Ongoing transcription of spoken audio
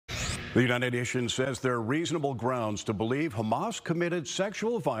The United Nations says there are reasonable grounds to believe Hamas committed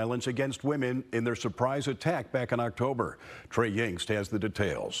sexual violence against women in their surprise attack back in October. Trey Yingst has the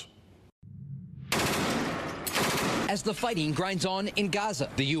details. As the fighting grinds on in Gaza,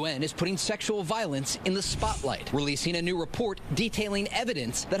 the UN is putting sexual violence in the spotlight, releasing a new report detailing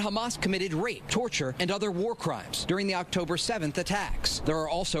evidence that Hamas committed rape, torture, and other war crimes during the October 7th attacks. There are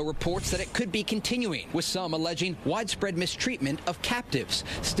also reports that it could be continuing, with some alleging widespread mistreatment of captives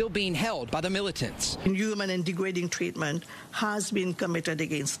still being held by the militants. Inhuman and degrading treatment has been committed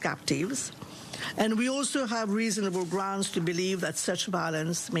against captives. And we also have reasonable grounds to believe that such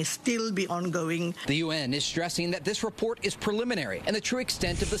violence may still be ongoing. The UN is stressing that this report is preliminary and the true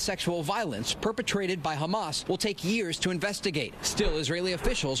extent of the sexual violence perpetrated by Hamas will take years to investigate. Still, Israeli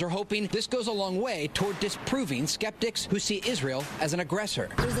officials are hoping this goes a long way toward disproving skeptics who see Israel as an aggressor.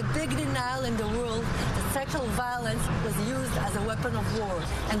 There's a big denial in the world that sexual violence was used as a weapon of war.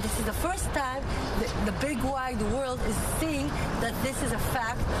 And this is the first time the big wide world is seeing that this is a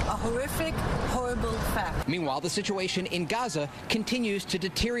fact, a horrific, horrible fact. Meanwhile, the situation in Gaza continues to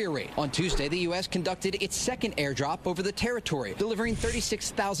deteriorate. On Tuesday, the U.S. conducted its second airdrop over the territory, delivering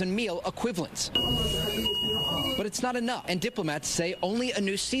 36,000 meal equivalents. But it's not enough, and diplomats say only a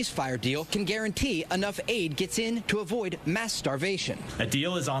new ceasefire deal can guarantee enough aid gets in to avoid mass starvation. A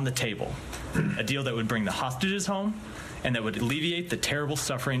deal is on the table, a deal that would bring the hostages home and that would alleviate the terrible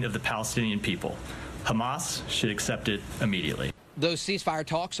suffering of the Palestinian people. Hamas should accept it immediately. Those ceasefire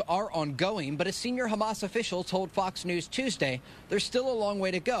talks are ongoing, but a senior Hamas official told Fox News Tuesday there's still a long way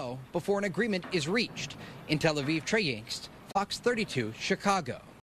to go before an agreement is reached. In Tel Aviv, Trey Yingst, Fox 32, Chicago.